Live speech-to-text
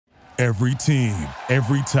Every team,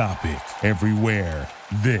 every topic, everywhere.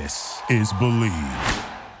 This is Believe.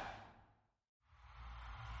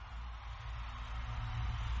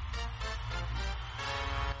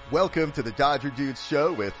 Welcome to the Dodger Dudes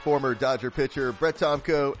show with former Dodger pitcher Brett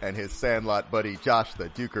Tomko and his Sandlot buddy Josh the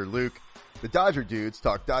Duker Luke. The Dodger Dudes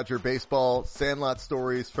talk Dodger baseball, Sandlot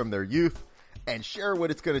stories from their youth, and share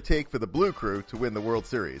what it's going to take for the Blue Crew to win the World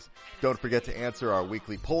Series. Don't forget to answer our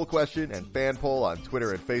weekly poll question and fan poll on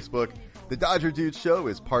Twitter and Facebook. The Dodger Dudes show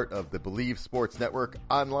is part of the Believe Sports Network,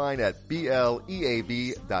 online at BLEAV.com.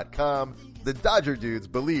 The Dodger Dudes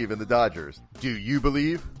believe in the Dodgers. Do you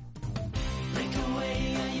believe?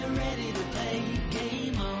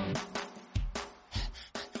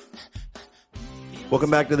 Welcome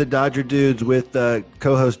back to the Dodger Dudes with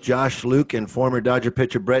co-host Josh Luke and former Dodger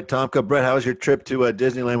pitcher Brett Tomko. Brett, how was your trip to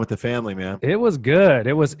Disneyland with the family, man? It was good.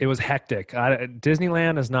 It was hectic.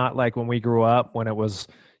 Disneyland is not like when we grew up, when it was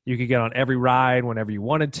you could get on every ride whenever you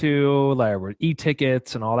wanted to, like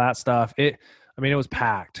e-tickets and all that stuff. It was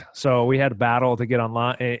packed. So we had to battle to get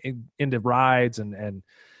online into rides and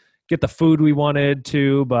get the food we wanted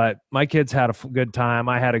to. But my kids had a good time.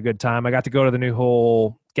 I had a good time. I got to go to the new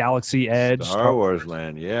whole Galaxy Edge, Star Wars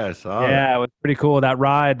Land. Yeah, I saw it was pretty cool. That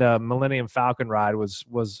ride, the Millennium Falcon ride,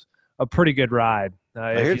 was a pretty good ride.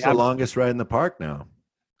 I hear it's the longest ride in the park now.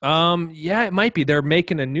 Yeah, it might be. They're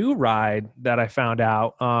making a new ride that I found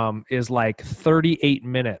out is like 38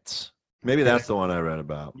 minutes. Maybe that's the one I read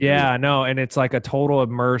about. Yeah, no, and it's like a total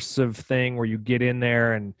immersive thing where you get in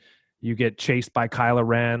there and you get chased by Kylo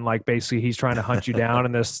Ren. Like basically, he's trying to hunt you down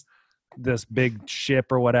in this big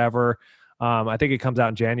ship or whatever. I think it comes out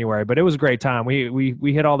in January, but it was a great time. We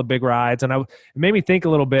hit all the big rides, and it made me think a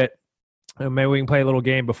little bit. Maybe we can play a little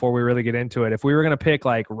game before we really get into it. If we were going to pick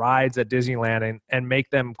like rides at Disneyland and make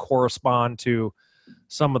them correspond to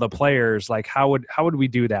some of the players, like how would we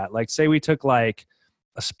do that? Like say we took like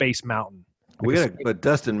a Space Mountain. But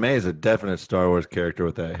Dustin May is a definite Star Wars character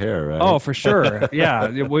with that hair, right? Oh, for sure. Yeah,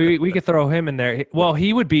 we could throw him in there. Well,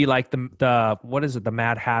 he would be like the what is it? The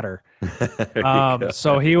Mad Hatter.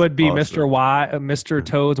 So he would be awesome. Mr.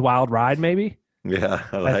 Toad's Wild Ride, maybe. Yeah,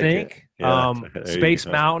 I think. Yeah, Space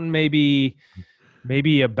Mountain, maybe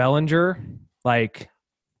a Bellinger, like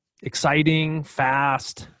exciting,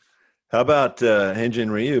 fast. How about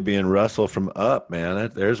Hyunjin Ryu being Russell from Up,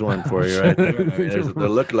 man? There's one for you right there. They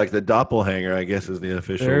look like the doppelganger, I guess, is the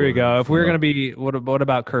official. There we go. If we're going to be, what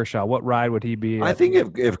about Kershaw? What ride would he be? I think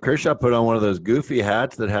if Kershaw put on one of those goofy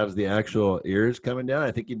hats that has the actual ears coming down,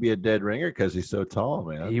 I think he'd be a dead ringer because he's so tall,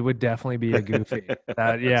 man. He would definitely be a goofy.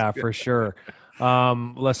 Yeah, for sure.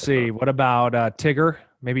 Let's see. What about Tigger?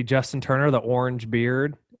 Maybe Justin Turner, the orange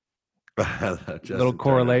beard. Little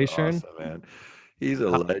correlation. Awesome, man. He's a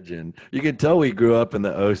legend. You can tell we grew up in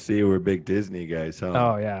the OC. We're big Disney guys, huh?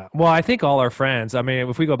 Oh, yeah. Well, I think all our friends,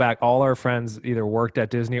 if we go back, all our friends either worked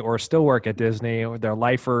at Disney or still work at Disney. They're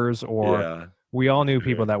lifers or we all knew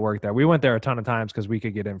people that worked there. We went there a ton of times because we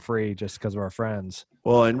could get in free just because of our friends.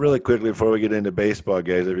 Well, and really quickly before we get into baseball,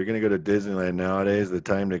 guys, if you're going to go to Disneyland nowadays, the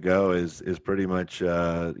time to go is pretty much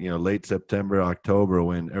late September, October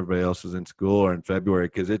when everybody else is in school, or in February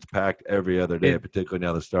because it's packed every other day, particularly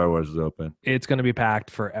now that Star Wars is open. It's going to be packed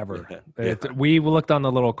forever. We looked on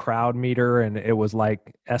the little crowd meter and it was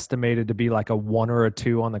like estimated to be like a 1 or a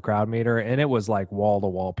 2 on the crowd meter, and it was like wall to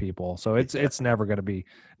wall people. So it's never going to be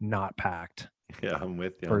not packed. Yeah, I'm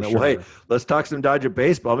with you. For sure. Hey, let's talk some Dodger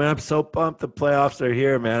baseball. Man, I'm so pumped the playoffs are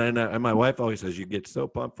here, man. And my wife always says you get so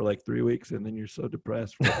pumped for like 3 weeks and then you're so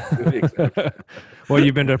depressed for 2 weeks. Well,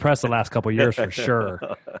 you've been depressed the last couple of years for sure.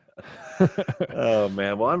 Oh,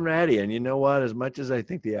 man. Well, I'm ready. And you know what? As much as I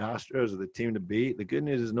think the Astros are the team to beat, the good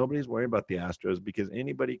news is nobody's worried about the Astros because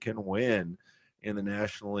anybody can win in the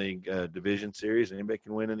National League Division Series. Anybody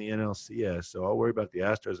can win in the NLCS. So I'll worry about the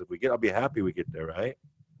Astros. I'll be happy we get there, right?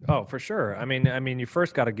 Oh, for sure. I mean, you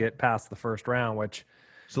first got to get past the first round, which.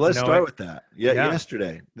 So let's start with that. Yeah,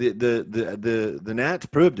 yesterday the Nats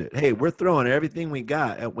proved it. Hey, we're throwing everything we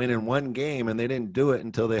got at winning one game, and they didn't do it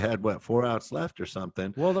until they had 4 outs left or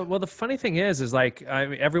something. Well, the funny thing is like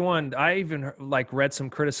everyone. I even read some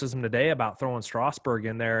criticism today about throwing Strasburg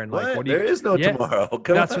in there, and there is no tomorrow.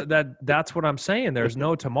 That's what I'm saying. There's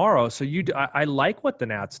no tomorrow. So I like what the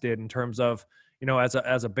Nats did in terms of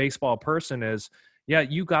as a baseball person is. Yeah,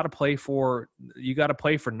 you got to play for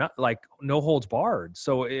no holds barred.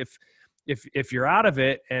 So if you're out of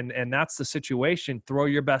it and that's the situation, throw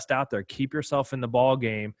your best out there, keep yourself in the ball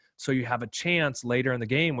game so you have a chance later in the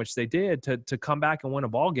game, which they did to come back and win a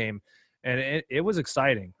ball game. And it was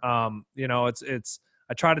exciting. I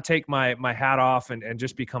I try to take my hat off and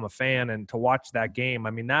just become a fan and to watch that game.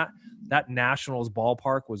 I mean, that Nationals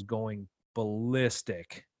ballpark was going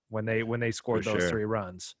ballistic when they scored those 3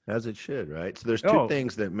 runs. As it should, right? So there's two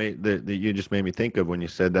things that you just made me think of when you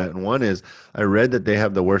said that. And one is I read that they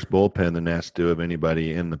have the worst bullpen the Nats do of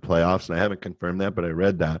anybody in the playoffs. And I haven't confirmed that, but I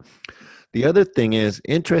read that. The other thing is,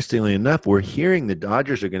 interestingly enough, we're hearing the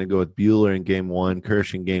Dodgers are going to go with Buehler in game 1,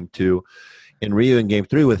 Kersh in game 2, and Ryu in game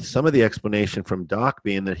 3, with some of the explanation from Doc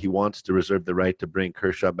being that he wants to reserve the right to bring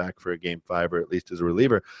Kershaw back for a game 5 or at least as a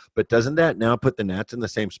reliever. But doesn't that now put the Nats in the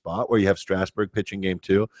same spot where you have Strasburg pitching game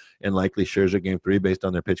 2 and likely Scherzer game 3 based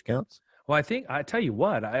on their pitch counts? Well, I tell you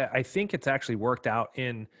what, I think it's actually worked out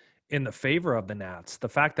in the favor of the Nats. The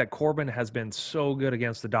fact that Corbin has been so good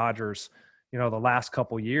against the Dodgers, the last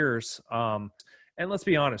couple years. And let's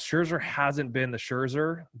be honest, Scherzer hasn't been the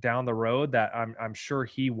Scherzer down the road that I'm sure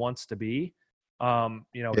he wants to be.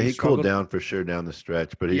 He cooled down for sure down the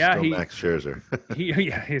stretch, but he's still Max Scherzer.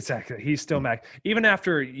 Yeah, exactly. He's still Max. Even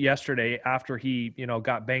after yesterday, after he,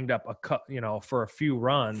 got banged up for a few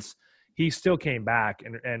runs, he still came back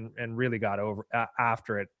and really got over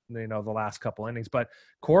after it, the last couple innings. But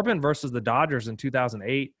Corbin versus the Dodgers in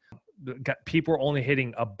 2008, people were only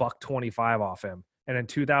hitting $125 off him. And in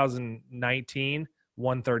 2019,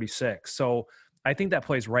 136. So I think that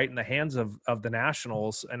plays right in the hands of the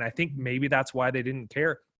Nationals. And I think maybe that's why they didn't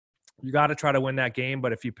care. You got to try to win that game.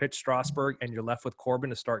 But if you pitch Strasburg and you're left with Corbin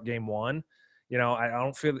to start game 1, I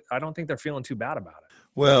don't think they're feeling too bad about it.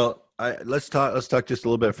 Well, let's talk just a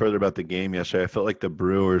little bit further about the game yesterday. I felt like the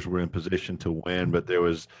Brewers were in position to win, but there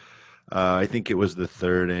was, I think it was the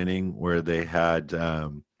 3rd inning where they had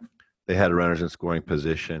runners in scoring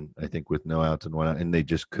position, I think with no outs and 1 out, and they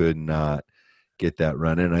just could not get that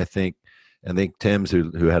run in. I think Timms,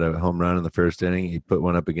 who had a home run in the 1st inning, he put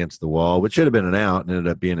one up against the wall, which should have been an out and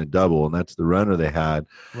ended up being a double, and that's the runner they had.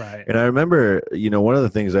 Right. And I remember, one of the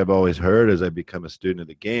things I've always heard as I've become a student of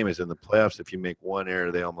the game is in the playoffs, if you make one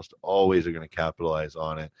error, they almost always are going to capitalize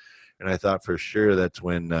on it. And I thought for sure that's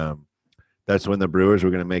when the Brewers were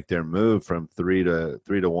going to make their move from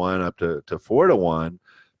 3-1 up to 4-1,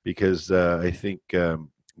 because I think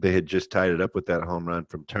they had just tied it up with that home run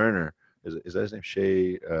from Turner. Is that his name?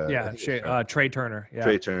 Trey Turner. Yeah.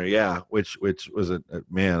 Trey Turner, yeah. Which was a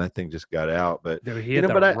man, that thing just got out. But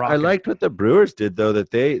I liked what the Brewers did though,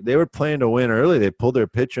 that they were playing to win early. They pulled their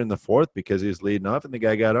pitcher in the 4th because he was leading off and the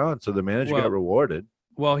guy got on. So the manager got rewarded.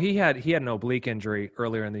 Well, he had an oblique injury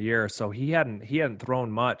earlier in the year, so he hadn't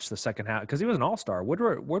thrown much the second half because he was an all-star.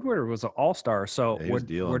 Woodward was an all-star, so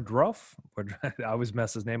Woodruff, I always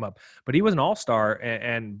mess his name up, but he was an all-star,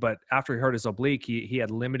 but after he hurt his oblique, he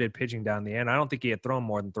had limited pitching down the end. I don't think he had thrown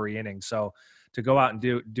more than 3 innings, so to go out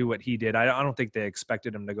and do what he did, I don't think they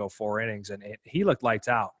expected him to go 4 innings, and he looked lights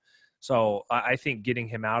out. So I think getting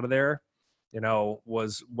him out of there,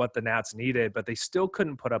 was what the Nats needed, but they still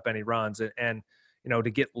couldn't put up any runs, and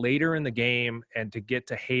to get later in the game and to get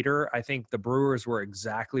to Hader, I think the Brewers were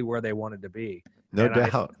exactly where they wanted to be. No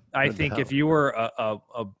doubt. I think if you were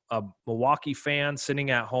a Milwaukee fan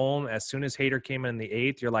sitting at home, as soon as Hader came in the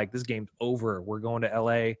 8th, you're like, this game's over. We're going to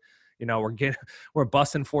LA. We're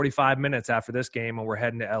busting 45 minutes after this game and we're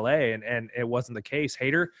heading to LA. And it wasn't the case.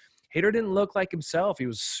 Hader didn't look like himself. He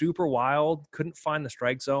was super wild, couldn't find the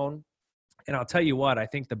strike zone. And I'll tell you what, I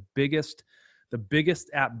think the biggest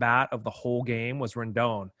at-bat of the whole game was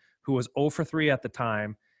Rendon, who was 0 for 3 at the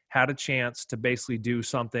time, had a chance to basically do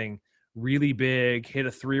something really big, hit a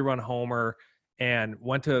 3-run homer, and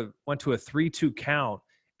went to a 3-2 count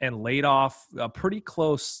and laid off a pretty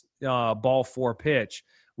close ball 4 pitch,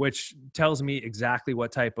 which tells me exactly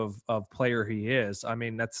what type of player he is. I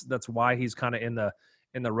mean, that's why he's kind of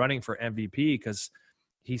in the running for MVP, because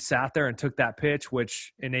he sat there and took that pitch,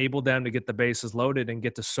 which enabled them to get the bases loaded and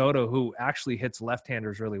get to Soto, who actually hits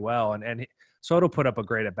left-handers really well. And Soto put up a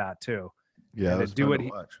great at-bat too. Yeah, and do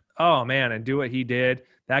what he did.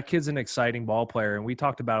 That kid's an exciting ball player. And we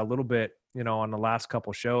talked about a little bit, on the last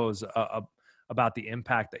couple shows about the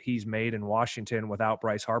impact that he's made in Washington without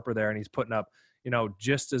Bryce Harper there. And he's putting up,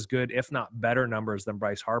 just as good, if not better numbers than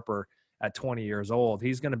Bryce Harper at 20 years old.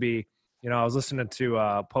 He's going to be, I was listening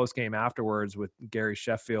to post game afterwards with Gary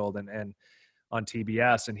Sheffield and on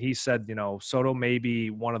TBS, and he said, Soto may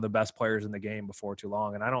be one of the best players in the game before too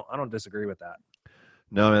long, and I don't disagree with that.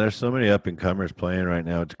 No, man, there's so many up and comers playing right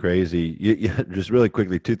now. It's crazy. Just really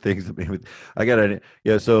quickly, 2 things.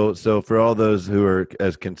 So for all those who are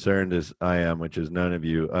as concerned as I am, which is none of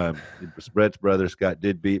you, Brett's brother Scott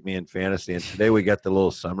did beat me in fantasy, and today we got the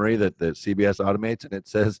little summary that CBS automates, and it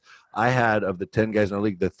says I had, of the 10 guys in the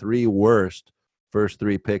league, the 3 worst first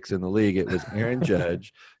 3 picks in the league. It was Aaron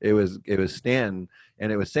Judge, it was Stanton,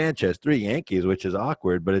 and it was Sanchez. 3 Yankees, which is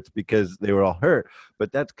awkward, but it's because they were all hurt.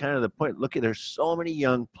 But that's kind of the point. Look at, there's so many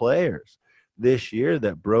young players this year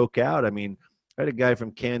that broke out. I mean, I had a guy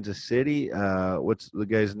from Kansas City. What's the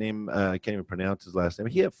guy's name? I can't even pronounce his last name.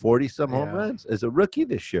 He had 40-some home runs as a rookie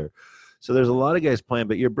this year. So there's a lot of guys playing.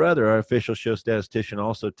 But your brother, our official show statistician,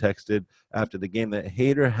 also texted after the game that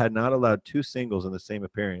Hader had not allowed 2 singles in the same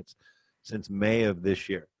appearance since May of this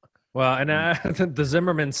year. Well, and the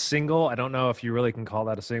Zimmerman single, I don't know if you really can call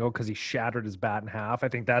that a single because he shattered his bat in half. I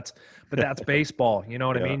think that's baseball. You know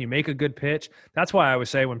what I mean? You make a good pitch. That's why I always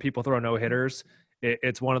say when people throw no hitters,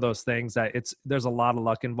 it's one of those things that there's a lot of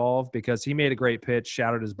luck involved because he made a great pitch,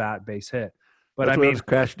 shattered his bat, base hit. But that's what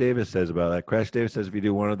Crash Davis says about that. Crash Davis says if you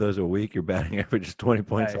do one of those a week, your batting average is 20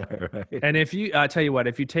 points higher, right? And if you, I tell you what,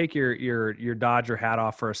 if you take your Dodger hat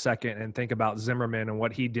off for a second and think about Zimmerman and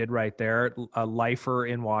what he did right there, a lifer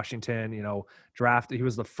in Washington, you know, he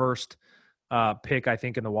was the first pick, I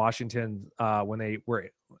think, in the Washington when they were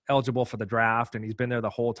eligible for the draft, and he's been there the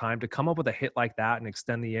whole time. To come up with a hit like that and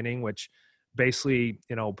extend the inning, which basically,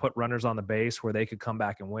 you know, put runners on the base where they could come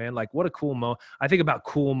back and win. Like, what a cool I think about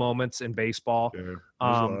cool moments in baseball. Sure. There's a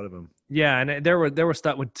lot of them. Yeah, and there were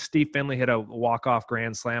stuff when Steve Finley hit a walk-off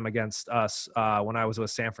grand slam against us when I was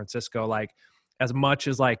with San Francisco. Like, as much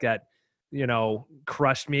as like that, you know,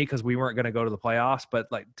 crushed me because we weren't going to go to the playoffs, but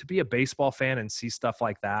like to be a baseball fan and see stuff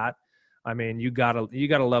like that, I mean, you gotta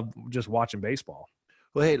love just watching baseball.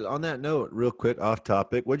 Well, hey, on that note, real quick, off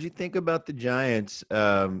topic, what did you think about the Giants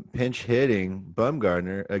pinch hitting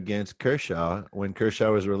Bumgarner against Kershaw when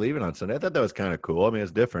Kershaw was relieving on Sunday? I thought that was kind of cool. I mean,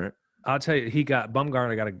 it's different. I'll tell you,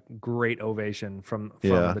 Bumgarner got a great ovation from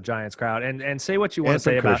the Giants crowd. And say what you want to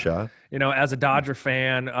say about Kershaw. You know, as a Dodger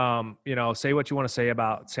fan, you know, say what you want to say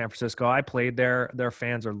about San Francisco. I played there. Their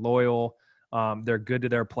fans are loyal. They're good to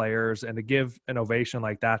their players, and to give an ovation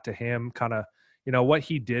like that to him, kind of, you know, what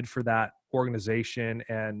he did for that organization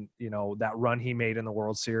and, you know, that run he made in the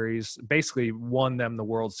World Series, basically won them the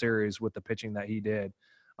World Series with the pitching that he did.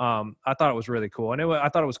 I thought it was really cool. And I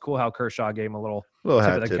thought it was cool how Kershaw gave him a little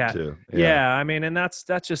hat tip too. Yeah. I mean, and that's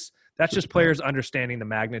just players understanding the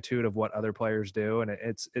magnitude of what other players do. And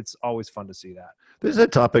it's always fun to see that. This is a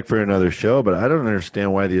topic for another show, but I don't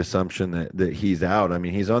understand why the assumption that he's out. I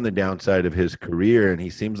mean, he's on the downside of his career, and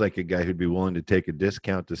he seems like a guy who'd be willing to take a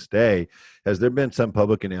discount to stay. Has there been some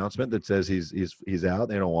public announcement that says he's out?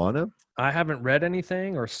 They don't want him? I haven't read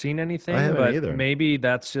anything or seen anything, I haven't either. Maybe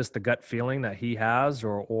that's just the gut feeling that he has,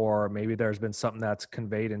 or maybe there's been something that's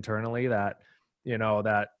conveyed internally that, you know,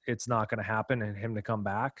 that it's not going to happen and him to come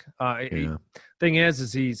back. Thing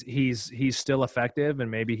is he's still effective,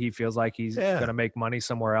 and maybe he feels like he's going to make money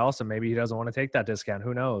somewhere else, and maybe he doesn't want to take that discount.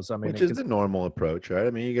 Who knows? I mean, which is the normal approach, right?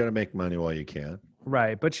 I mean, you got to make money while you can.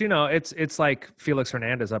 Right. But, you know, it's like Felix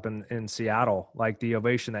Hernandez up in Seattle, like the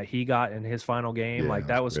ovation that he got in his final game. Like,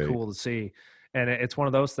 that was cool to see. And it's one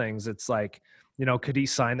of those things. It's like, you know, could he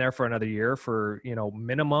sign there for another year for, you know,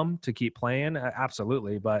 minimum to keep playing?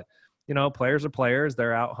 Absolutely. But, you know, players are players.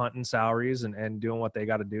 They're out hunting salaries and doing what they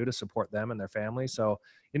got to do to support them and their family. So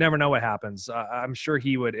you never know what happens. I'm sure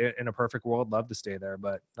he would, in a perfect world, love to stay there,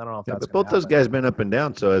 but I don't know if that's but both those guys been up and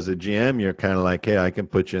down. So as a GM, you're kind of like, hey, I can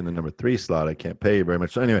put you in the number 3 slot. I can't pay you very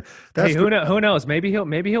much. So anyway, who knows? Maybe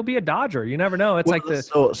he'll be a Dodger. You never know. It's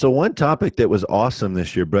so one topic that was awesome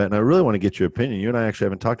this year, Brett, and I really want to get your opinion. You and I actually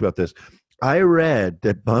haven't talked about this. I read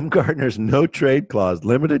that Bumgarner's no trade clause,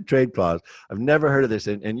 limited trade clause. I've never heard of this.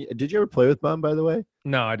 And did you ever play with Bum, by the way?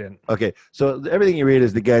 No, I didn't. Okay, so everything you read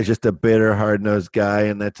is the guy's just a bitter, hard-nosed guy,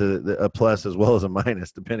 and that's a plus as well as a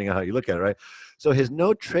minus, depending on how you look at it, right? So his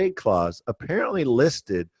no trade clause apparently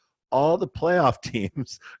listed all the playoff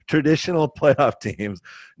teams, traditional playoff teams,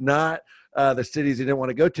 not the cities he didn't want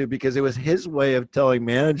to go to, because it was his way of telling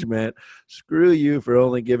management, screw you for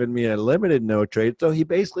only giving me a limited no trade. So he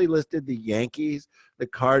basically listed the Yankees, the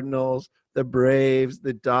Cardinals, the Braves,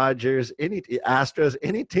 the Dodgers, Astros,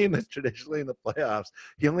 any team that's traditionally in the playoffs.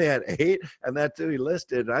 He only had 8, and that's who he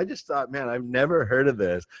listed. And I just thought, man, I've never heard of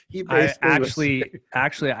this. He basically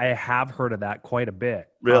actually, I have heard of that quite a bit.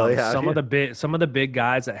 Really? Some of the big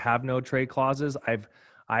guys that have no trade clauses,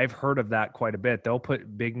 I've heard of that quite a bit. They'll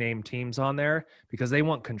put big name teams on there because they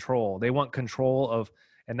want control. They want control of,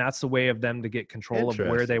 and that's the way of them to get control of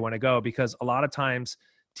where they want to go. Because a lot of times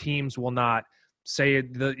teams will not say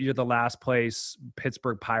you're the last place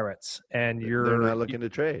Pittsburgh Pirates and they're not looking to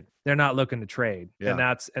trade. They're not looking to trade.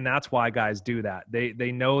 Yeah. And that's why guys do that.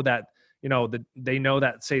 They know that, you know, they know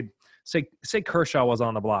that say Kershaw was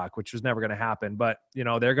on the block, which was never going to happen, but you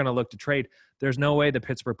know, they're going to look to trade. There's no way the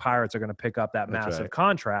Pittsburgh Pirates are going to pick up that massive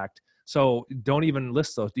contract. So don't even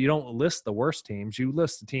list those. You don't list the worst teams. You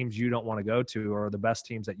list the teams you don't want to go to, or the best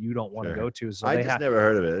teams that you don't want to go to. So I they just never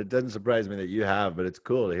heard of it. It doesn't surprise me that you have, but it's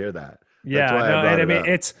cool to hear that. That's why I brought it up.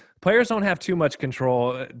 It's players don't have too much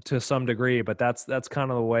control to some degree, but that's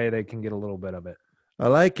kind of the way they can get a little bit of it. I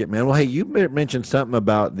like it, man. Well, hey, you mentioned something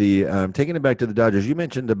about the taking it back to the Dodgers. You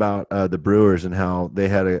mentioned about the Brewers and how they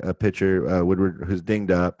had a pitcher, Woodward, who's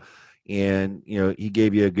dinged up, and he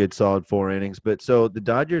gave you a good solid 4 innings. But so the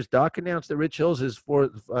Dodgers, Doc announced that Rich Hill's his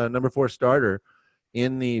number 4 starter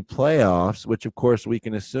in the playoffs, which of course we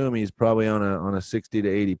can assume he's probably on a 60 to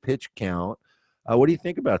 80 pitch count. What do you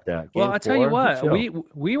think about that? Well, I'll tell you what,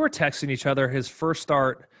 we were texting each other his first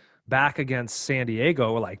start back against San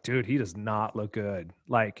Diego. We're like, dude, he does not look good.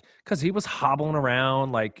 Like, because he was hobbling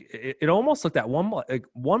around. Like, it almost looked at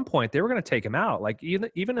one point they were going to take him out. Like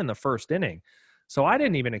even in the first inning. So I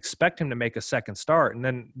didn't even expect him to make a second start.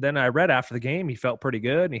 And then I read after the game he felt pretty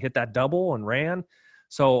good and he hit that double and ran.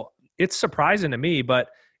 So it's surprising to me. But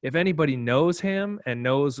if anybody knows him and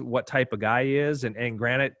knows what type of guy he is, and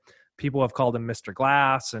granted, people have called him Mr.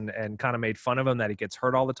 Glass and kind of made fun of him that he gets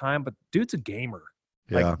hurt all the time. But dude's a gamer.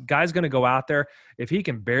 Yeah. Like, guy's going to go out there. If he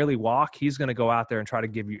can barely walk, he's going to go out there and try to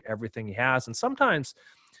give you everything he has. And sometimes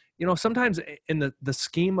in the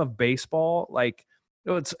scheme of baseball, like,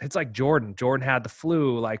 it's like Jordan. Jordan had the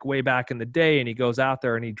flu like way back in the day, and he goes out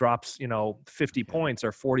there and he drops 50 points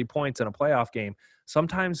or 40 points in a playoff game.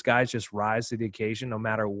 Sometimes guys just rise to the occasion, no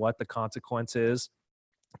matter what the consequence is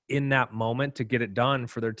in that moment, to get it done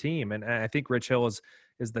for their team. And I think Rich Hill is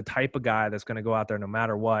the type of guy that's going to go out there no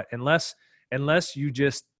matter what, unless you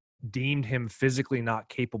just deemed him physically not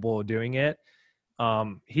capable of doing it.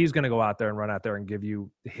 He's going to go out there and run out there and give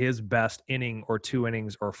you his best inning or 2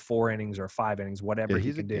 innings or 4 innings or 5 innings, whatever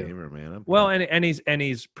he can do. He's a gamer, man. Well, and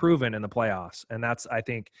he's proven in the playoffs. And that's, I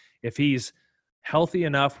think, if he's healthy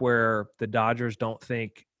enough where the Dodgers don't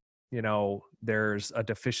think, there's a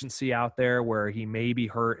deficiency out there where he may be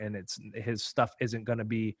hurt and his stuff isn't going to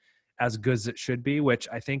be as good as it should be, which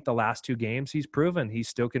I think the last 2 games he's proven he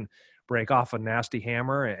still can break off a nasty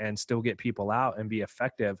hammer and still get people out and be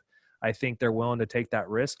effective. I think they're willing to take that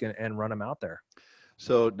risk and run him out there.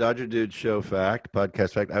 So, Dodger Dude Show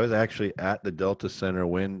podcast fact, I was actually at the Delta Center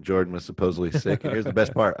when Jordan was supposedly sick. And here's the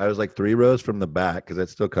best part. I was like 3 rows from the back, because that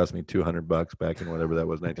still cost me $200 back in whatever that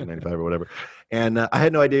was, 1995 or whatever. And I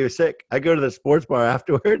had no idea he was sick. I go to the sports bar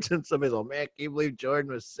afterwards, and somebody's like, man, can you believe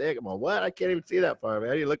Jordan was sick? I'm like, what? I can't even see that far,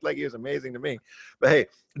 man. He looked like he was amazing to me. But, hey.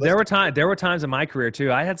 There were times in my career,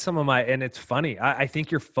 too. I had some of and it's funny. I think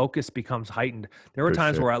your focus becomes heightened. There were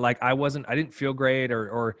times where I didn't feel great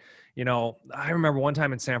or I remember one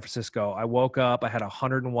time in San Francisco, I woke up, I had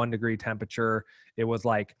 101 degree temperature. It was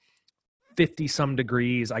like 50 some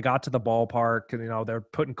degrees. I got to the ballpark and, they're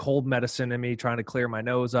putting cold medicine in me, trying to clear my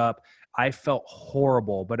nose up. I felt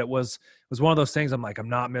horrible, but it was one of those things. I'm like, I'm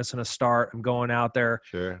not missing a start. I'm going out there.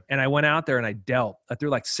 Sure. And I went out there and I dealt. I threw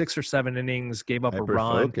like 6 or 7 innings, gave up a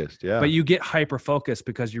run. Yeah. But you get hyper focused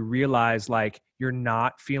because you realize like you're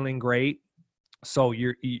not feeling great. So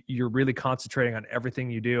you're really concentrating on everything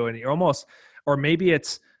you do, and you're almost, or maybe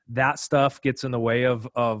it's that stuff gets in the way of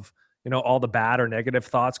all the bad or negative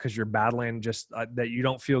thoughts, because you're battling just that you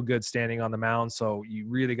don't feel good standing on the mound. So you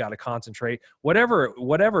really got to concentrate. Whatever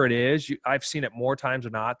it is, I've seen it more times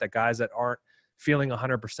than not that guys that aren't feeling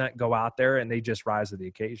 100% go out there and they just rise to the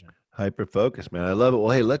occasion. Hyper focus, man. I love it. Well,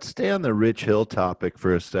 hey, let's stay on the Rich Hill topic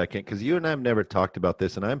for a second, because you and I have never talked about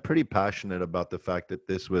this, and I'm pretty passionate about the fact that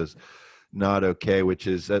this was not okay, which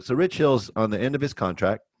is so Rich Hill's on the end of his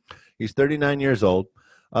contract. He's 39 years old.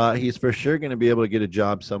 He's for sure going to be able to get a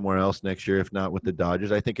job somewhere else next year, if not with the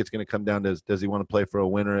Dodgers. I think it's going to come down to, does he want to play for a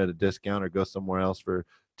winner at a discount or go somewhere else for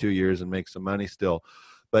 2 years and make some money still?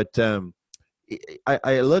 But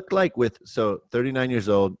I look like 39 years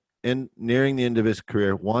old, nearing the end of his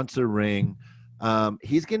career, wants a ring.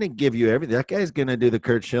 He's going to give you everything. That guy's going to do the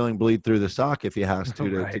Curt Schilling bleed through the sock if he has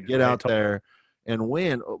to get out there and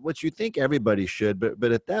win, which you think everybody should.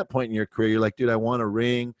 But at that point in your career, you're like, dude, I want a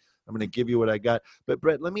ring. I'm going to give you what I got. But,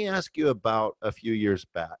 Brett, let me ask you about a few years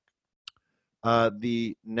back.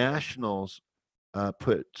 The Nationals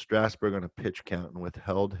put Strasburg on a pitch count and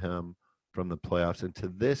withheld him from the playoffs. And to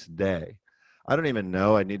this day, I don't even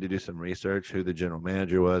know. I need to do some research who the general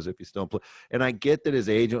manager was, if he's still in play. And I get that his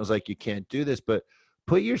agent was like, you can't do this, but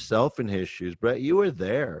put yourself in his shoes, Brett. You were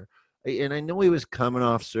there. And I know he was coming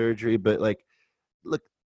off surgery, but like, look,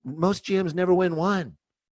 most GMs never win one.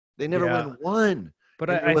 They never win one.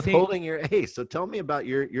 But I withholding your ace. So tell me about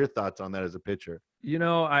your thoughts on that as a pitcher.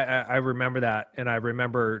 I remember that, and I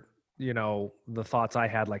remember the thoughts I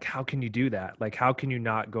had, like, how can you do that? Like, how can you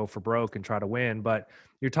not go for broke and try to win? But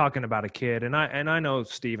you're talking about a kid, and I know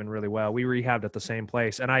Steven really well. We rehabbed at the same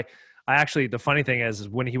place. And I actually, the funny thing is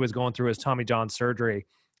when he was going through his Tommy John surgery,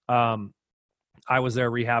 I was there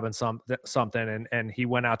rehabbing something, and he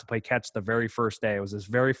went out to play catch the very first day. It was his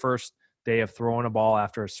very first day of throwing a ball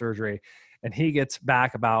after his surgery. And he gets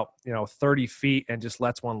back about, 30 feet and just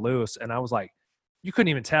lets one loose. And I was like, you couldn't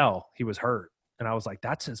even tell he was hurt. And I was like,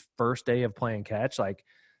 that's his first day of playing catch. Like,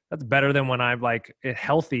 that's better than when I'm like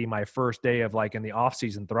healthy, my first day of like in the off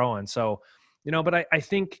season throwing. So, but I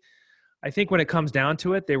think when it comes down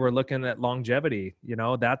to it, they were looking at longevity.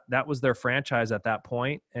 That was their franchise at that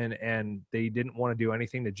point, and they didn't want to do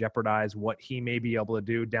anything to jeopardize what he may be able to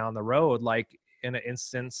do down the road. Like in an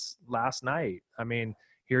instance last night, I mean,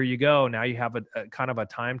 here you go. Now you have a kind of a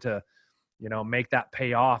time to, make that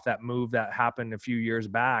pay off, that move that happened a few years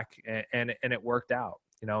back, and it worked out.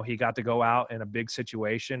 He got to go out in a big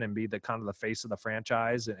situation and be the kind of the face of the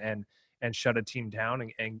franchise and shut a team down.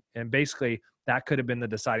 And basically that could have been the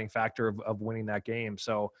deciding factor of winning that game.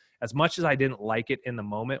 So as much as I didn't like it in the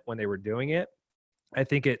moment when they were doing it, I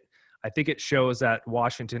think it shows that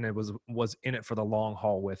Washington was in it for the long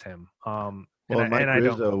haul with him. Mike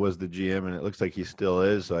Rizzo was the GM, and it looks like he still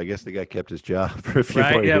is. So I guess the guy kept his job for a few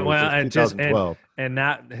more years. Yeah, well, and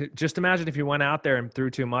that, just imagine if you went out there and threw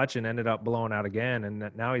too much and ended up blowing out again, and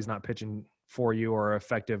now he's not pitching for you or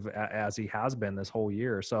effective as he has been this whole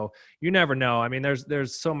year. So you never know. I mean,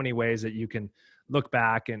 there's so many ways that you can look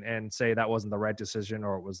back and say that wasn't the right decision,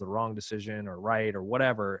 or it was the wrong decision, or right, or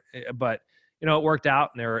whatever. But it worked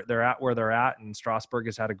out, and they're at where they're at, and Strasburg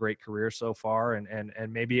has had a great career so far, and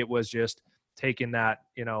maybe it was just taking that,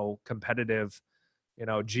 competitive,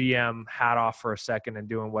 GM hat off for a second and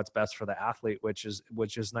doing what's best for the athlete, which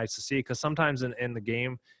is nice to see. Because sometimes in the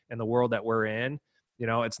game, in the world that we're in,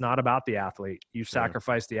 it's not about the athlete. You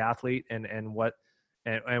sacrifice the athlete and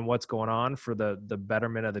what's going on for the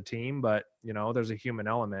betterment of the team. But, there's a human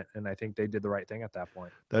element, and I think they did the right thing at that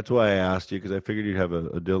point. That's why I asked you, because I figured you'd have a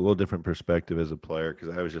little different perspective as a player, because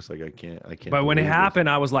I was just like, I can't. But when it happened,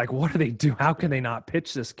 I was like, what do they do? How can they not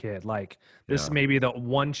pitch this kid? Like, this may be the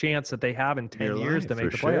one chance that they have in 10 years to make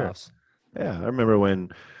the playoffs. Yeah, I remember when,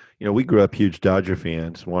 we grew up huge Dodger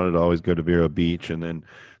fans, wanted to always go to Vero Beach, and then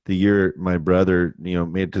the year my brother,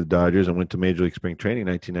 made it to the Dodgers and went to Major League Spring Training in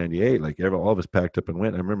 1998, like all of us packed up and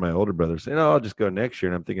went. I remember my older brother saying, "Oh, I'll just go next year,"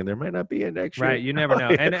 and I'm thinking there might not be a next year. Right, you never know.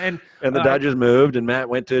 And the Dodgers moved, and Matt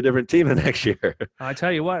went to a different team the next year. I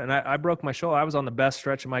tell you what, and I broke my shoulder. I was on the best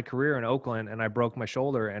stretch of my career in Oakland, and I broke my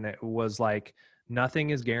shoulder, and it was like nothing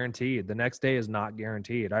is guaranteed. The next day is not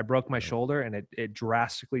guaranteed. I broke my shoulder, and it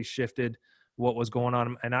drastically shifted what was going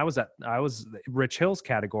on. And I was Rich Hill's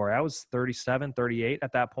category. I was 37, 38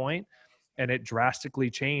 at that point. And it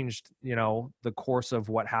drastically changed, the course of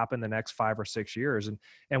what happened the next 5 or 6 years.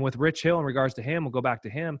 And with Rich Hill, in regards to him, we'll go back to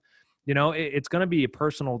him, it's going to be a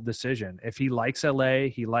personal decision. If he likes LA,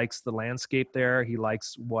 he likes the landscape there, he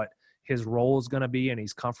likes what his role is going to be, and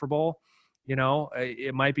he's comfortable,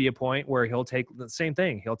 it might be a point where he'll take the same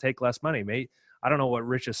thing. He'll take less money. I don't know what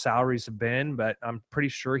Rich's salaries have been, but I'm pretty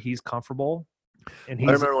sure he's comfortable. And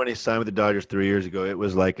I remember when he signed with the Dodgers 3 years ago, it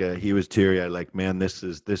was like he was teary-eyed, like, man, this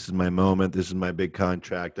is my moment. This is my big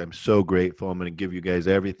contract. I'm so grateful. I'm going to give you guys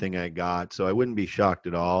everything I got. So I wouldn't be shocked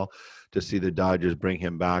at all to see the Dodgers bring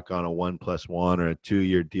him back on a 1+1 or a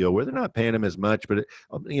 2-year deal where they're not paying him as much, but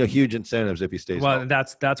huge incentives if he stays. Well,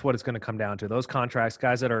 that's what it's going to come down to. Those contracts,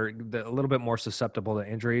 guys that are a little bit more susceptible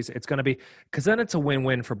to injuries, it's going to be, because then it's a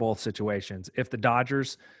win-win for both situations. If the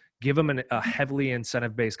Dodgers give him a heavily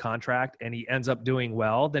incentive-based contract and he ends up doing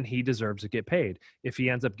well, then he deserves to get paid. If he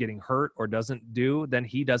ends up getting hurt or doesn't do, then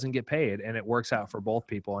he doesn't get paid, and it works out for both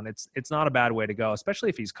people. And it's not a bad way to go, especially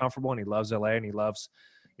if he's comfortable and he loves LA and he loves,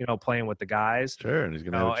 playing with the guys. Sure, and he's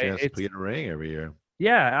going to have a chance to play in a ring every year.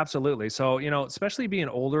 Yeah, absolutely. So, especially being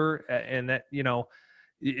older, and that,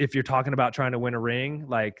 if you're talking about trying to win a ring,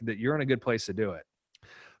 like that, you're in a good place to do it.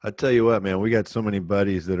 I tell you what, man, we got so many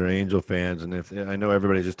buddies that are Angel fans, and if I know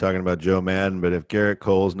everybody's just talking about Joe Madden, but if Garrett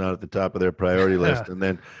Cole's not at the top of their priority list, and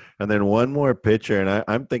then one more pitcher, and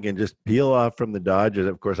I'm thinking just peel off from the Dodgers.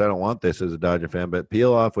 Of course, I don't want this as a Dodger fan, but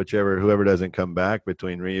peel off whoever doesn't come back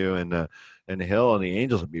between Ryu and Hill, and the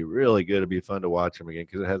Angels would be really good. It'd be fun to watch them again,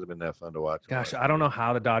 because it hasn't been that fun to watch. Gosh, I don't know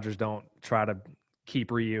how the Dodgers don't try to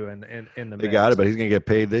keep Ryu in the They mix. got it, but he's going to get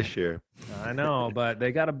paid this year. I know, but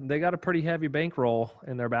they got a pretty heavy bankroll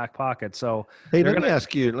in their back pocket. So Hey, they're let me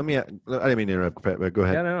ask you. I didn't mean to interrupt, but go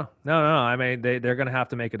ahead. Yeah, no. I mean, they're going to have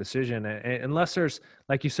to make a decision, unless there's,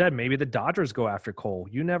 like you said, maybe the Dodgers go after Cole.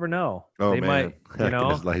 You never know. Oh, They man. might, That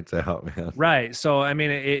guy's lights out, man. Right. So I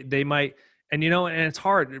mean, they might, and and it's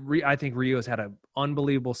hard. I think Rio has had an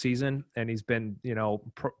unbelievable season, and he's been,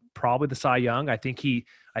 probably the Cy Young. I think he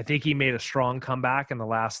made a strong comeback in the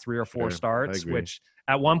last 3 or 4 starts, which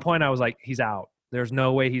at one point I was like, he's out. There's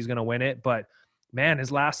no way he's going to win it. But man,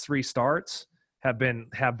 his last 3 starts have been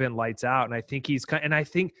lights out, and I think I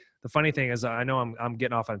think the funny thing is, I know I'm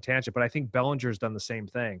getting off on a tangent, but I think Bellinger's done the same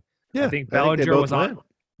thing. Yeah, I think Bellinger was on.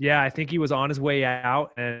 Yeah, I think he was on his way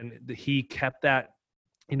out, and he kept that.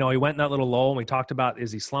 He went in that little lull, and we talked about,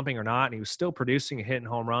 is he slumping or not, and he was still producing and hitting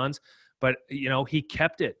home runs, but he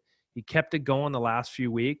kept it. He kept it going the last few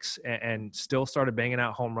weeks, and still started banging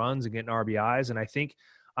out home runs and getting RBIs. And I think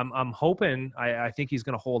I'm hoping. I think he's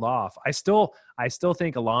going to hold off. I still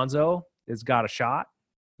think Alonso has got a shot.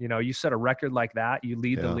 You set a record like that, you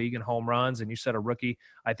lead the league in home runs, and you set a rookie.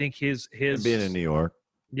 I think his being in New York.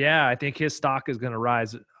 Yeah, I think his stock is going to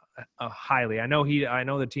rise highly. I know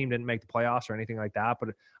the team didn't make the playoffs or anything like that, but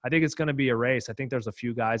I think it's going to be a race. I think there's a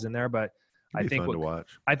few guys in there, but I think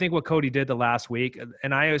what Cody did the last week,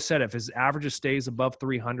 and I always said, if his averages stays above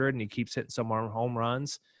 300 and he keeps hitting some more home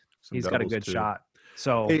runs, he's got a good shot.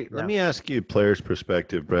 So hey, let me ask you player's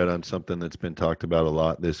perspective, Brett, on something that's been talked about a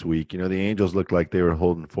lot this week. The Angels looked like they were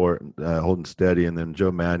holding steady, and then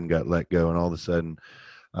Joe Madden got let go, and all of a sudden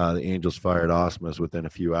the Angels fired Ausmus within a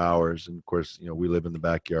few hours. And of course, we live in the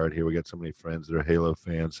backyard here. We got so many friends that are Halo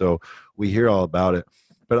fans, so we hear all about it.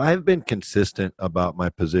 But I've been consistent about my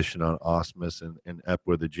position on Ausmus and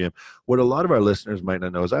Epler, the gym. What a lot of our listeners might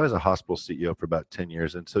not know is I was a hospital CEO for about 10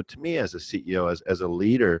 years. And so to me, as a CEO, as a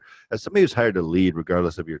leader, as somebody who's hired to lead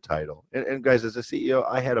regardless of your title, and guys, as a CEO,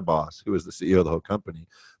 I had a boss who was the CEO of the whole company,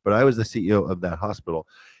 but I was the CEO of that hospital.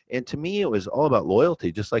 And to me, it was all about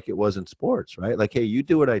loyalty, just like it was in sports, right? Like, hey, you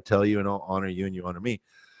do what I tell you, and I'll honor you, and you honor me.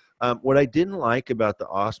 What I didn't like about the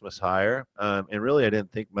Ausmus hire, and really I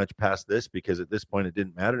didn't think much past this, because at this point it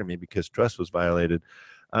didn't matter to me because trust was violated.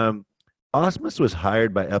 Ausmus was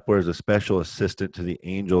hired by Epler as a special assistant to the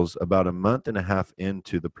Angels about a month and a half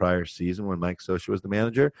into the prior season when Mike Scioscia was the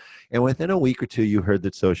manager. And within a week or two, you heard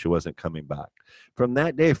that Scioscia wasn't coming back. From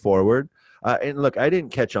that day forward, and look, I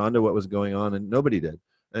didn't catch on to what was going on, and nobody did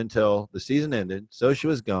until the season ended. Scioscia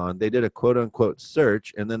was gone. They did a quote-unquote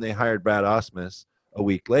search, and then they hired Brad Ausmus a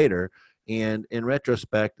week later. And in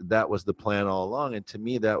retrospect, that was the plan all along. And to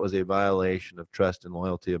me, that was a violation of trust and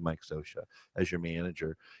loyalty of Mike Scioscia as your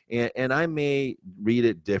manager. And I may read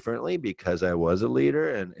it differently because I was a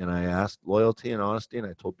leader, and I asked loyalty and honesty, and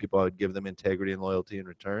I told people I would give them integrity and loyalty in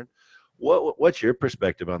return. What's your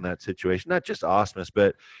perspective on that situation? Not just Ausmus,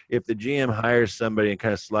 but if the GM hires somebody and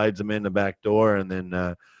kind of slides them in the back door, and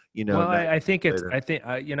then well, I think I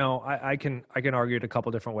can argue it a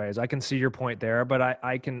couple different ways. I can see your point there, but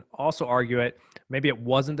I can also argue it. Maybe it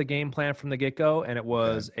wasn't the game plan from the get-go, and it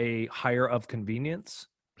was a hire of convenience.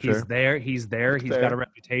 He's Sure. there. He's got a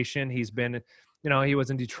reputation. He's been, he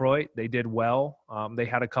was in Detroit. They did well. They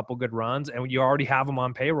had a couple good runs, and you already have him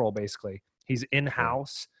on payroll. Basically, he's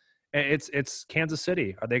in-house. It's Kansas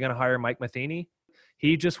City. Are they going to hire Mike Matheny?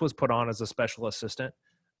 He just was put on as a special assistant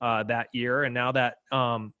that year, and now that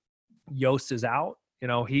Yost is out,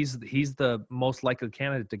 he's the most likely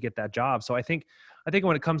candidate to get that job. So I think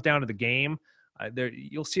when it comes down to the game,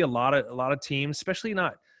 you'll see a lot of teams, especially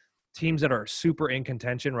not teams that are super in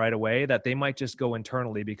contention right away, that they might just go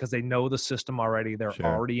internally because they know the system already. They're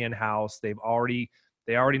already in house. They already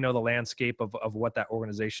know the landscape of what that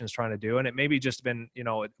organization is trying to do, and it maybe just been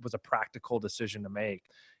it was a practical decision to make.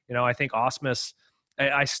 I think Ausmus,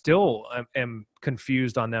 I still am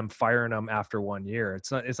confused on them firing him after 1 year. It's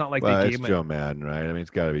not like they gave him Joe Madden, right? I mean, it's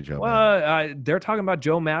got to be Joe Madden. They're talking about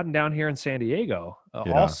Joe Madden down here in San Diego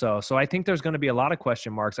also. So I think there's going to be a lot of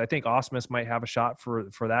question marks. I think Ausmus might have a shot for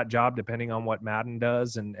that job depending on what Madden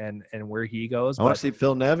does and where he goes. I want to see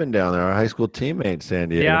Phil Nevin down there, our high school teammate, San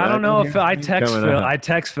Diego. Yeah, I don't know if I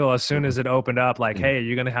text Phil as soon as it opened up, like, hey,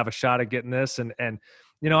 you're going to have a shot at getting this, and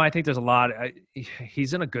I think there's a lot.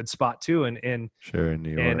 He's in a good spot too, in New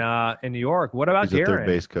York. In New York. What about He's Guerin? a third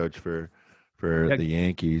base coach for the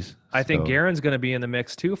Yankees. I think Guerin's going to be in the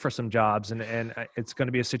mix too for some jobs, and it's going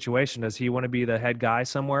to be a situation. Does he want to be the head guy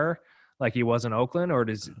somewhere like he was in Oakland, or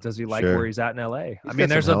does he like Sure. where he's at in LA? He's I mean, got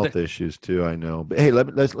there's some health issues too, I know. But hey,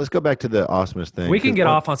 let's go back to the Ausmus thing. we can 'cause get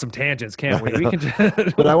off on some tangents, can't we? We can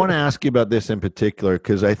just But I want to ask you about this in particular,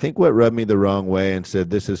 because I think what rubbed me the wrong way and said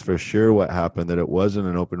this is for sure what happened, that it wasn't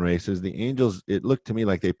an open race, is the Angels, it looked to me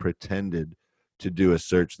like they pretended to do a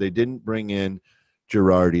search. They didn't bring in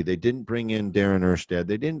Girardi. They didn't bring in Darren Erstad.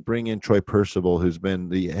 They didn't bring in Troy Percival, who's been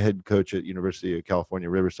the head coach at University of California,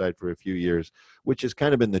 Riverside for a few years, which has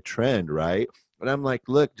kind of been the trend, right? But I'm like,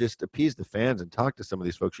 look, just appease the fans and talk to some of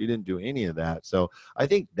these folks. You didn't do any of that. So I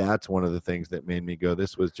think that's one of the things that made me go,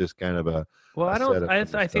 this was just kind of a well, a I don't. setup I,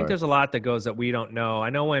 from the I think start. there's a lot that goes that we don't know. I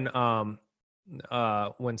know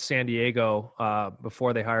when San Diego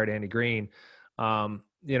before they hired Andy Green,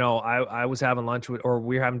 I was having lunch with, or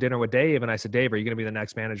we were having dinner with Dave, and I said, Dave, are you going to be the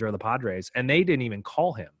next manager of the Padres? And they didn't even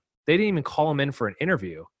call him. They didn't even call him in for an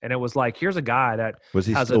interview. And it was like, here's a guy that Was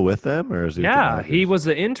he has still with them, or is he? yeah, he was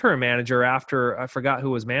the interim manager after I forgot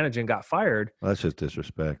who was managing got fired. Well, that's just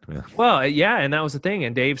disrespect, man. Well, yeah, and that was the thing.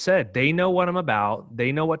 And Dave said they know what I'm about.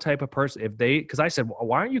 They know what type of person. Because I said,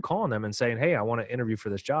 why aren't you calling them and saying, hey, I want to interview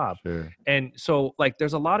for this job? Sure. And so, like,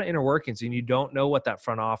 there's a lot of inner workings, and you don't know what that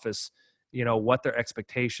front office, what their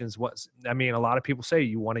expectations was. I mean, a lot of people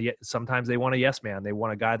say sometimes they want a yes man. They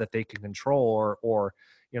want a guy that they can control, or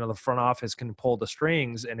the front office can pull the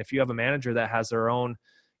strings. And if you have a manager that has their own,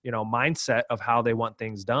 mindset of how they want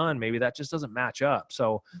things done, maybe that just doesn't match up.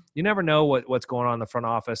 So you never know what's going on in the front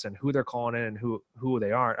office and who they're calling in and who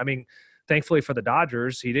they aren't. I mean, thankfully for the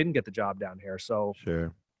Dodgers, he didn't get the job down here. So,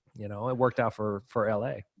 Sure. it worked out for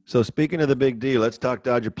LA. So speaking of the big D, let's talk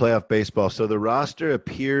Dodger playoff baseball. So the roster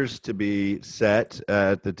appears to be set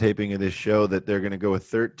at the taping of this show that they're going to go with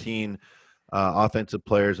 13 offensive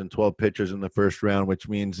players and 12 pitchers in the first round, which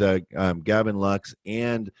means Gavin Lux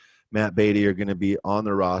and Matt Beatty are going to be on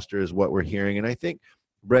the roster is what we're hearing. And I think,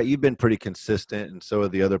 Brett, you've been pretty consistent, and so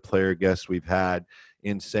have the other player guests we've had,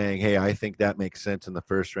 in saying, hey, I think that makes sense in the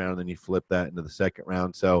first round, and then you flip that into the second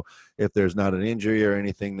round. So if there's not an injury or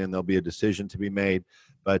anything, then there'll be a decision to be made.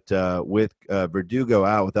 But with Verdugo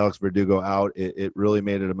out, with Alex Verdugo out, it really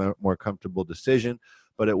made it a more comfortable decision.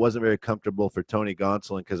 But it wasn't very comfortable for Tony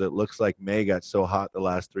Gonsolin, because it looks like May got so hot the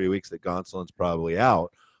last 3 weeks that Gonsolin's probably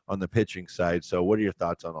out on the pitching side. So what are your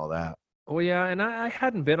thoughts on all that? Well, yeah, and I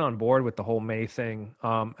hadn't been on board with the whole May thing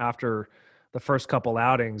after the first couple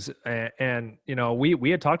outings, and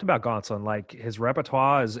we had talked about Gonsolin, like his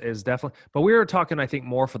repertoire is definitely, but we were talking, I think,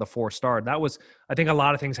 more for the 4-star. That was, I think, a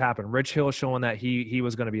lot of things happened. Rich Hill showing that he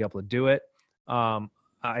was going to be able to do it.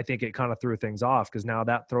 I think it kind of threw things off, because now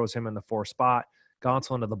that throws him in the 4th spot.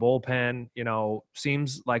 Gonsolin to the bullpen,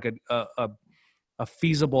 seems like a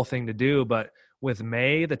feasible thing to do, but with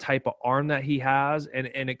May, the type of arm that he has, and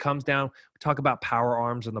it comes down, we talk about power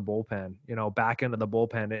arms in the bullpen, back into the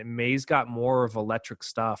bullpen. And May's got more of electric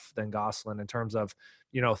stuff than Gonsolin in terms of,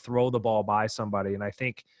 throw the ball by somebody. And I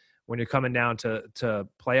think when you're coming down to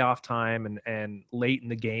playoff time and late in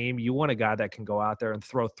the game, you want a guy that can go out there and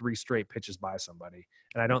throw 3 straight pitches by somebody.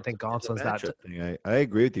 And I don't think Gonsolin's that thing. I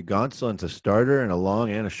agree with you. Gonsolin's a starter and a long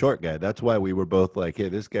and a short guy. That's why we were both like, hey,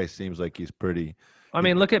 this guy seems like he's pretty. I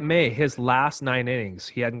mean, look at May. His last 9 innings,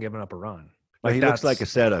 he hadn't given up a run. Like, he looks like a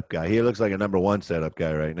setup guy. He looks like a number 1 setup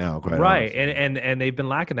guy right now. Right. And they've been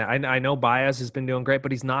lacking that. I know Baez has been doing great,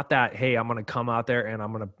 but he's not that, hey, I'm going to come out there and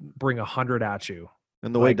I'm going to bring 100 at you.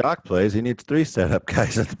 And the way Doc plays, he needs 3 setup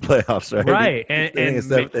guys at the playoffs, right? Right. And a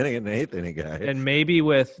 7th inning and an 8th inning guy. And maybe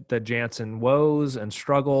with the Jansen woes and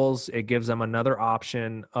struggles, it gives them another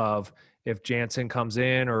option of, if Jansen comes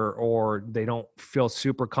in or they don't feel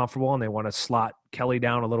super comfortable and they want to slot Kelly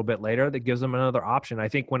down a little bit later, that gives them another option. I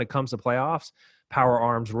think when it comes to playoffs, power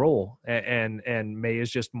arms rule, and May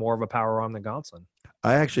is just more of a power arm than Gonsolin.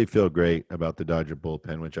 I actually feel great about the Dodger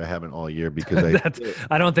bullpen, which I haven't all year, because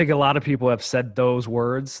I don't think a lot of people have said those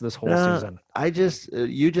words this whole season.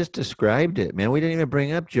 You just described it, man. We didn't even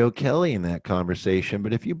bring up Joe Kelly in that conversation,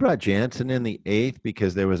 but if you brought Jansen in the 8th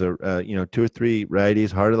because there was 2 or 3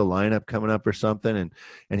 righties, heart of the lineup coming up or something,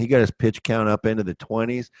 and he got his pitch count up into the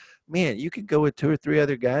 20s, man, you could go with 2 or 3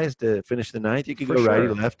 other guys to finish the 9th. You could go righty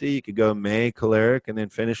lefty, you could go May, Kolarek, and then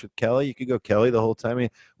finish with Kelly. You could go Kelly the whole time. I mean,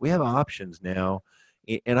 we have options now.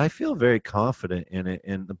 And I feel very confident in it.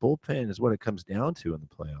 And the bullpen is what it comes down to in the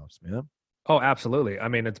playoffs, man. Oh, absolutely. I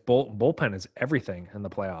mean, it's bullpen is everything in the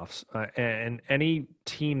playoffs. And any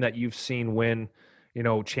team that you've seen win,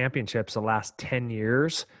 championships the last 10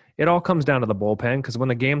 years, it all comes down to the bullpen, because when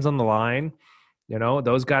the game's on the line,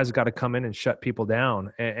 those guys got to come in and shut people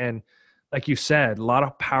down. And like you said, a lot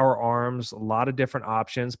of power arms, a lot of different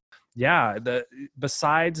options. Yeah,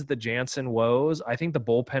 besides the Jansen woes, I think the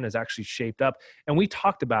bullpen is actually shaped up. And we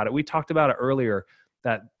talked about it. We talked about it earlier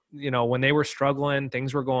that, when they were struggling,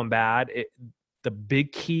 things were going bad. The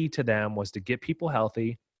big key to them was to get people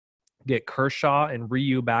healthy, get Kershaw and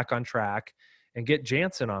Ryu back on track, and get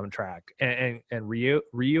Jansen on track. And Ryu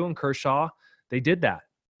and Kershaw, they did that.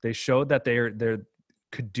 They showed that they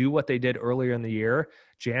could do what they did earlier in the year.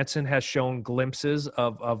 Jansen has shown glimpses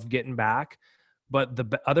of getting back, but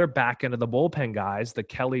the other back end of the bullpen guys, the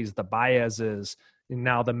Kellys, the Baezes,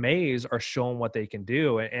 now the Mays, are showing what they can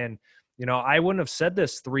do. And I wouldn't have said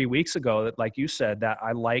this 3 weeks ago, that, like you said, that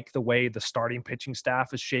I like the way the starting pitching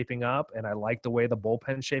staff is shaping up, and I like the way the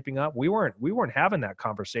bullpen's shaping up. We weren't having that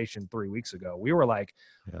conversation 3 weeks ago. We were like,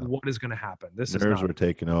 what is going to happen? Nerves were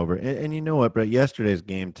taking over. And you know what, Brett? Yesterday's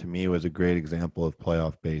game to me was a great example of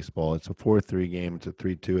playoff baseball. It's a 4-3 game. It's a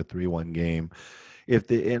 3-2, a 3-1 game.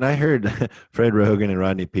 And I heard Fred Rogan and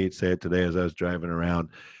Rodney Peete say it today as I was driving around.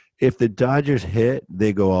 If the Dodgers hit,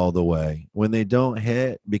 they go all the way. When they don't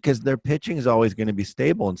hit, because their pitching is always going to be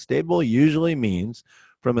stable, and stable usually means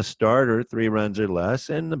from a starter 3 runs or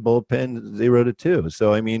less, and the bullpen 0-2.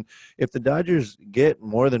 So, I mean, if the Dodgers get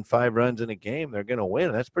more than 5 runs in a game, they're going to win.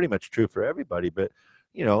 And that's pretty much true for everybody. But,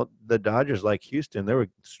 the Dodgers, like Houston, there were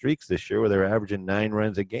streaks this year where they were averaging 9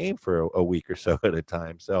 runs a game for a week or so at a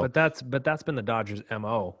time. So, but that's been the Dodgers'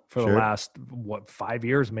 MO for the last 5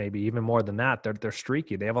 years, maybe even more than that. They're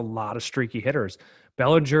streaky. They have a lot of streaky hitters.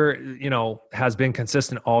 Bellinger, has been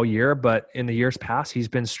consistent all year, but in the years past, he's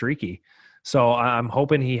been streaky. So I'm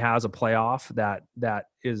hoping he has a playoff that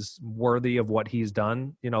is worthy of what he's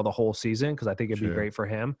done, the whole season, because I think it'd be great for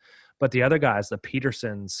him. But the other guys, the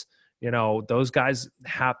Petersons, those guys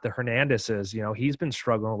have the Hernandezes, he's been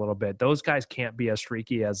struggling a little bit. Those guys can't be as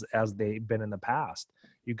streaky as they've been in the past.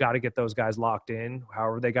 You got to get those guys locked in,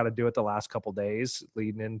 however they got to do it the last couple of days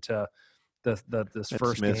leading into this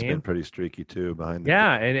first Smith's game. Been pretty streaky too behind.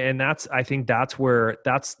 And I think that's when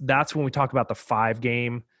we talk about the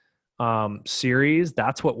 5-game series.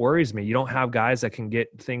 That's what worries me. You don't have guys that can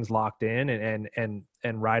get things locked in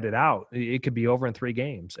and ride it out. It could be over in 3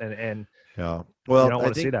 games. And yeah. Well, don't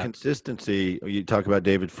want to I see think that. Consistency, you talk about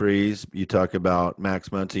David Freese, you talk about Max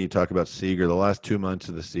Muncy, you talk about Seager. The last 2 months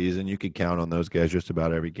of the season, you could count on those guys just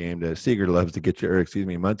about every game. Seager loves to get you,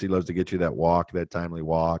 Muncy loves to get you that walk, that timely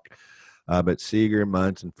walk. But Seager,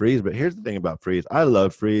 Muntz, and Freese. But here's the thing about Freese. I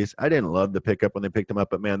love Freese. I didn't love the pickup when they picked him up,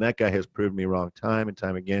 but man, that guy has proved me wrong time and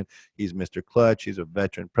time again. He's Mr. Clutch. He's a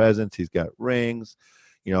veteran presence. He's got rings.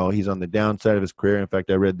 He's on the downside of his career. In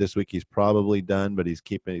fact, I read this week he's probably done, but he's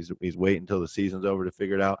waiting until the season's over to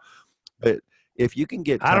figure it out. But if you can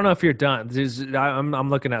get, I don't know if you're done. I'm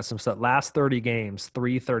looking at some stuff. Last 30 games,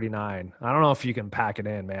 339. I don't know if you can pack it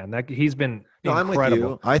in, man. He's been incredible. I'm with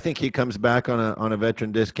you. I think he comes back on a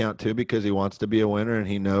veteran discount too, because he wants to be a winner and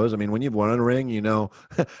he knows. I mean, when you've won a ring,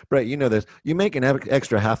 Brett, this. You make an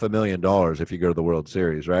extra $500,000 if you go to the World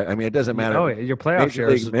Series, right? I mean, it doesn't matter. Oh, your playoff share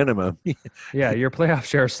is minimum. Yeah, your playoff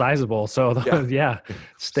share is sizable. So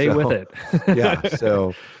stay with it. Yeah.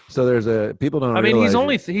 So there's people don't. I mean, he's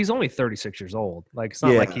only 36 years old. Like it's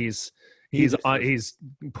not like he's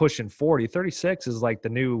pushing 40. 36 is like the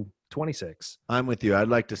new 26. I'm with you. I'd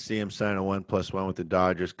like to see him sign a 1+1 with the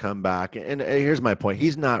Dodgers, come back. And here's my point.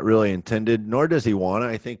 He's not really intended, nor does he want to,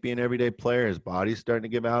 I think, be an everyday player. His body's starting to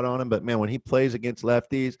give out on him. But, man, when he plays against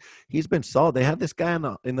lefties, he's been solid. They have this guy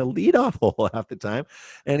in the leadoff hole half the time,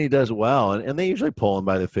 and he does well. And they usually pull him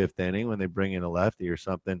by the 5th inning when they bring in a lefty or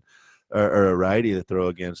something, or a righty to throw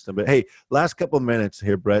against him. But, hey, last couple minutes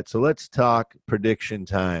here, Brett. So let's talk prediction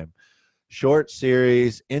time. Short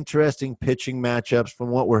series, interesting pitching matchups.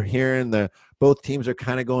 From what we're hearing, both teams are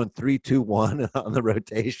kind of going 3-2-1 on the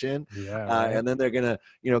rotation. Yeah, right. And then they're going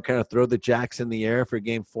to, kind of throw the jacks in the air for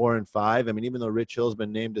game 4 and 5. I mean, even though Rich Hill's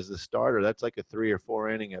been named as the starter, that's like a 3 or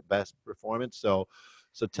 4 inning at best performance. So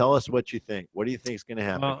tell us what you think. What do you think is going to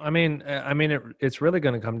happen? Well, I mean, it's really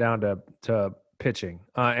going to come down to pitching,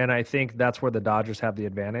 and I think that's where the Dodgers have the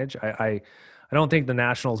advantage. I don't think the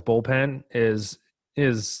Nationals bullpen is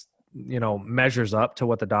measures up to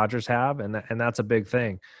what the Dodgers have, and that's a big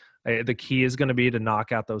thing. The key is going to be to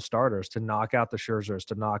knock out those starters, to knock out the Scherzers,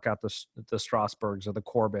 to knock out the Strasburgs or the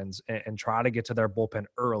Corbins, and try to get to their bullpen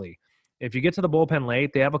early. If you get to the bullpen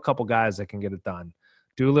late, they have a couple guys that can get it done.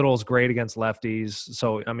 Doolittle's great against lefties,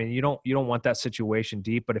 so I mean you don't want that situation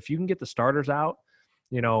deep. But if you can get the starters out,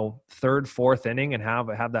 3rd, 4th inning and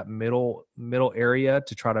have that middle area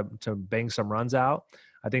to try to bang some runs out,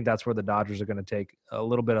 I think that's where the Dodgers are going to take a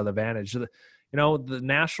little bit of advantage. The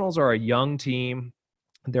Nationals are a young team.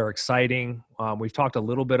 They're exciting. We've talked a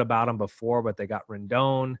little bit about them before, but they got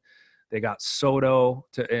Rendon. They got Soto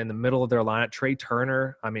in the middle of their lineup. Trey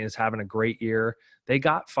Turner, I mean, is having a great year. They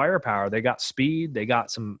got firepower. They got speed. They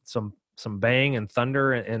got some bang and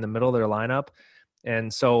thunder in the middle of their lineup.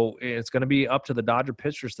 And so it's going to be up to the Dodger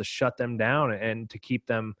pitchers to shut them down and to keep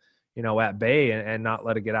them, at bay and not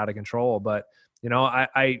let it get out of control. But,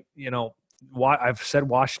 I've said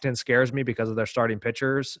Washington scares me because of their starting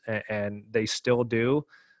pitchers, and they still do.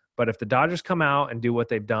 But if the Dodgers come out and do what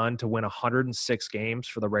they've done to win 106 games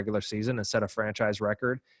for the regular season and set a franchise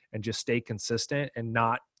record and just stay consistent and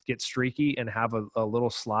not get streaky and have a little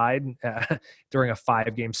slide during a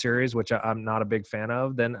 5-game series, which I'm not a big fan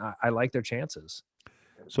of, then I like their chances.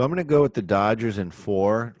 So I'm going to go with the Dodgers in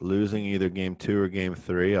 4, losing either game 2 or game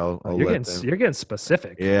 3. You're getting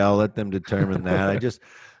specific. Yeah, I'll let them determine that.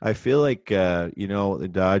 I feel like, the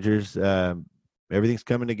Dodgers, everything's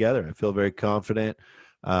coming together. I feel very confident.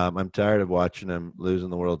 I'm tired of watching them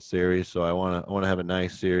losing the World Series, so I want to have a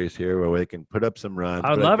nice series here where they can put up some runs.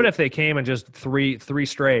 I would love it if they came and just three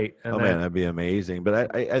straight. Man, that'd be amazing.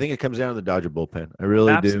 But I think it comes down to the Dodger bullpen. I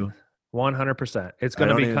really do. 100%. It's going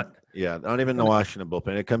to be cut. Yeah, not even the Washington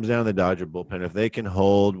bullpen. It comes down to the Dodger bullpen. If they can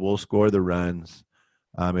hold, we'll score the runs.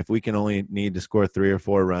 If we can only need to score 3 or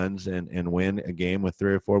 4 runs and win a game with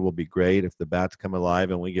 3 or 4, will be great. If the bats come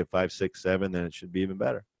alive and we get 5, 6, 7, then it should be even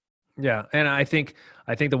better. Yeah, and I think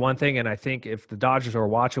the one thing, and I think if the Dodgers are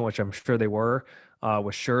watching, which I'm sure they were,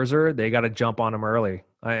 with Scherzer, they got to jump on him early.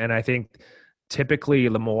 And I think typically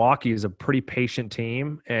the Milwaukee is a pretty patient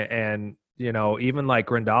team, and even like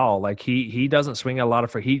Grandal, like he doesn't swing a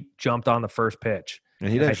lot he jumped on the first pitch. And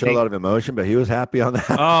he didn't show a lot of emotion, but he was happy on that.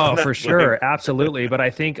 Oh, for sure. Absolutely. But I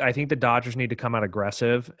think the Dodgers need to come out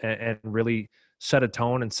aggressive and really set a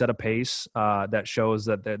tone and set a pace that shows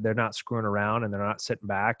that they're not screwing around and they're not sitting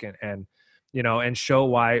back and show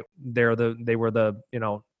why they were the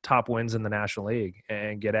top wins in the National League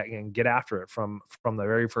and get after it from the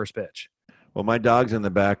very first pitch. Well, my dog's in the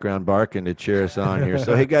background barking to cheer us on here.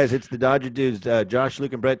 So, hey, guys, it's the Dodger Dudes, Josh,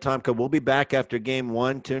 Luke, and Brett Tomko. We'll be back after Game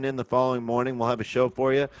 1. Tune in the following morning. We'll have a show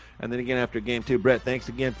for you. And then again after Game 2. Brett, thanks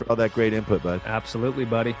again for all that great input, bud. Absolutely,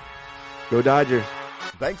 buddy. Go Dodgers.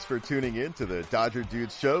 Thanks for tuning in to the Dodger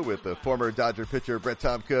Dudes show with the former Dodger pitcher Brett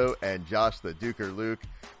Tomko and Josh the Duker Luke.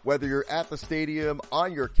 Whether you're at the stadium,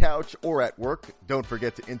 on your couch, or at work, don't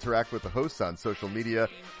forget to interact with the hosts on social media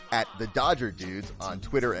at The Dodger Dudes on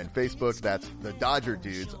Twitter and Facebook. That's The Dodger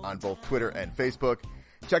Dudes on both Twitter and Facebook.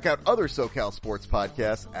 Check out other SoCal sports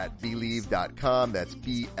podcasts at Bleav.com. That's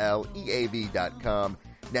BLEAV.com.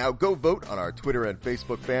 Now go vote on our Twitter and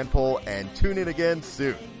Facebook fan poll and tune in again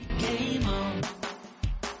soon. Game on.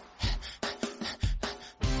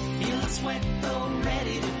 Feel the sweat though,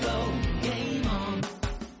 ready to go. Game on.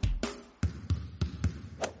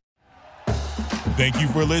 Thank you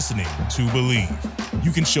for listening to Bleav.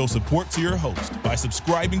 You can show support to your host by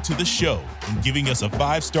subscribing to the show and giving us a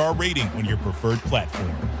 5-star rating on your preferred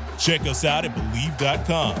platform. Check us out at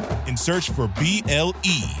Bleav.com and search for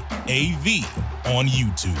BLEAV on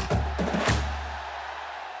YouTube.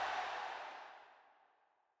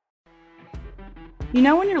 You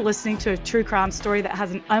know when you're listening to a true crime story that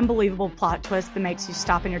has an unbelievable plot twist that makes you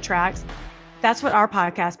stop in your tracks? That's what our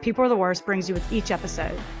podcast, People Are the Worst, brings you with each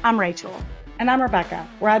episode. I'm Rachel. And I'm Rebecca.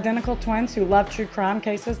 We're identical twins who love true crime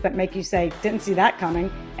cases that make you say, didn't see that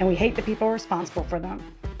coming, and we hate the people responsible for them.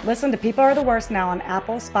 Listen to People Are the Worst now on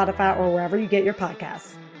Apple, Spotify, or wherever you get your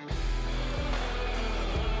podcasts.